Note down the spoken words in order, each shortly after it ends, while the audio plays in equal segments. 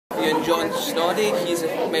interviewing John Snoddy. He's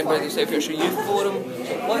a member of the South Ayrshire Youth Forum.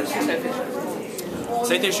 What's the South Ayrshire?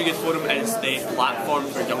 South Ayrshire Youth Forum is the platform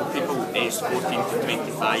for young people aged 14 to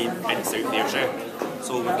 25 in South Ayrshire.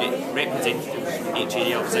 So we've got representatives from each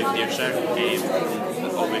area of South Ayrshire,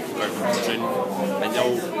 all local government region, and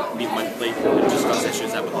they'll meet monthly and discuss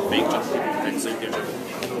issues that will affect young people in South Ayrshire.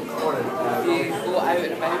 Do you go out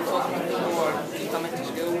and about talking to people, or do you come into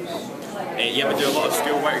schools? Yeah, we do a lot of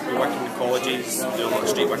school work, we work in the colleges, we do a lot of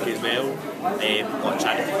street work as well, a lot of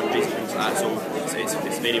charity fundraising, things like that, so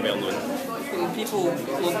it's very well known. Can people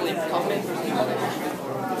locally become members of South Ayrshire?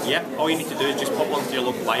 Yeah, all you need to do is just pop along to your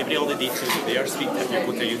local library, all the details are there, speak to, if you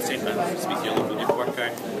go to a youth centre, speak to your local youth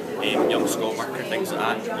worker, young school worker, things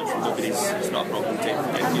like that. It's not a problem to get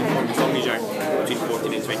informed, as long as you're between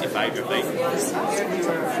 14 and 25, you're fine.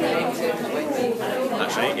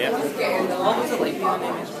 That's right, yeah. What was it like being an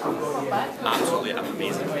MSYP? Absolutely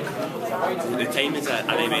amazing. The time as an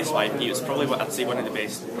MSYP, it was probably what I'd say one of the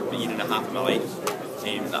best year and a half of my life.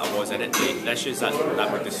 That I was in it. The issues that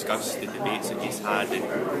were discussed, the debates that he's had, and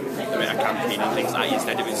the amount of campaign and things that he's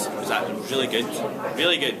did, it was really good.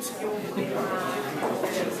 Really good.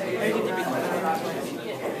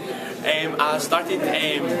 I started, do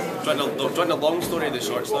you want a long story or the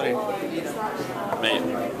short story?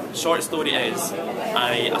 Right. Short story is,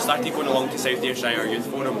 I started going along to South Ayrshire Youth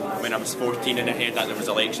Forum when I was 14 and I heard that there was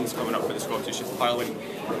elections coming up for the Scottish Youth Parliament.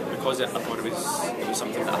 Because I thought it was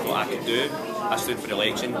something that I thought I could do, I stood for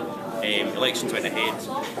election. Elections went ahead,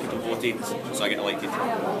 people voted, so I get elected.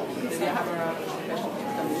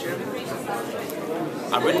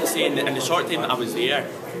 I wouldn't say in the short time that I was there,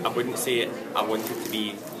 I wouldn't say I wanted to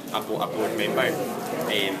be a board member.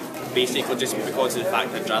 Basically just because of the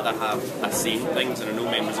fact I'd rather have a say in things, and I know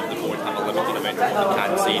members of the board have a limited amount of what they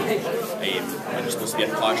can say. I'm just supposed to be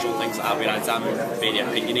impartial, things like that, whereas I'm very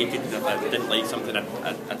opinionated, and if I didn't like something,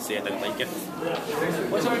 I'd say I didn't like it.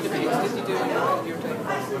 What sort of debates did you do in your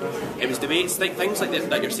time? It was debates, things like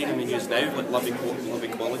that you're seeing in the news now, like love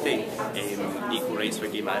equality, equal rights for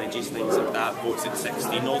gay marriages, things like that, votes at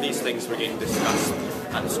 16, all these things were getting discussed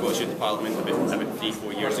at the Scottish Youth Parliament about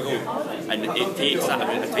 3-4 years ago, and it takes that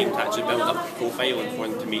amount of time to actually build up a profile and for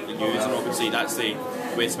them to make the news, and obviously that's the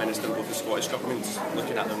Westminster and both the Scottish governments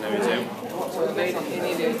looking at them now as well.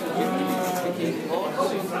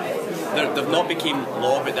 They've not become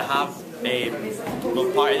law, but they have.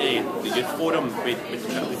 Well, part of the youth forum, we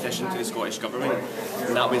took a petition to the Scottish Government,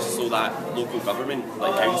 and that was so that local government,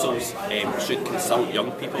 like councils, should consult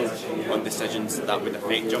young people on decisions that would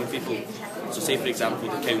affect young people. So say for example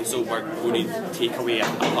the council were going to take away a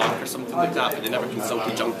park or something like that, but they never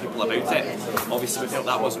consulted young people about it. Obviously we felt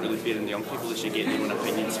that wasn't really fair, and the young people they should get their own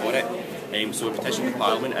opinions for it. So we petitioned the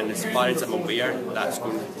Parliament, and as far as I'm aware, that's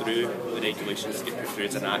going through the regulations to get put through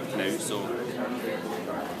as an act now. So.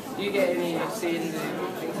 Do you get any say in the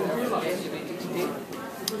things that are regulated today?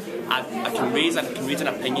 I can raise an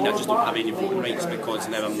opinion. I just don't have any voting rights because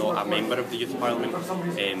now I'm not a member of the Youth Parliament.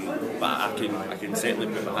 But I can certainly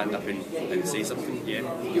put my hand up and say something. Yeah.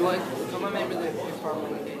 You want to become a member of the Youth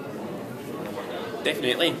Parliament again?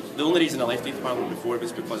 Definitely. The only reason I left Youth Parliament before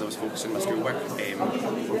was because I was focusing on my schoolwork.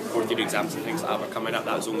 Fourth year exams and things like that were coming up.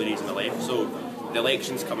 That was the only reason I left. So the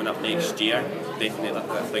election's coming up next year. Definitely,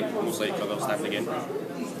 I think most likely I will stand again.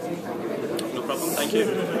 No problem. Thank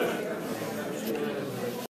you.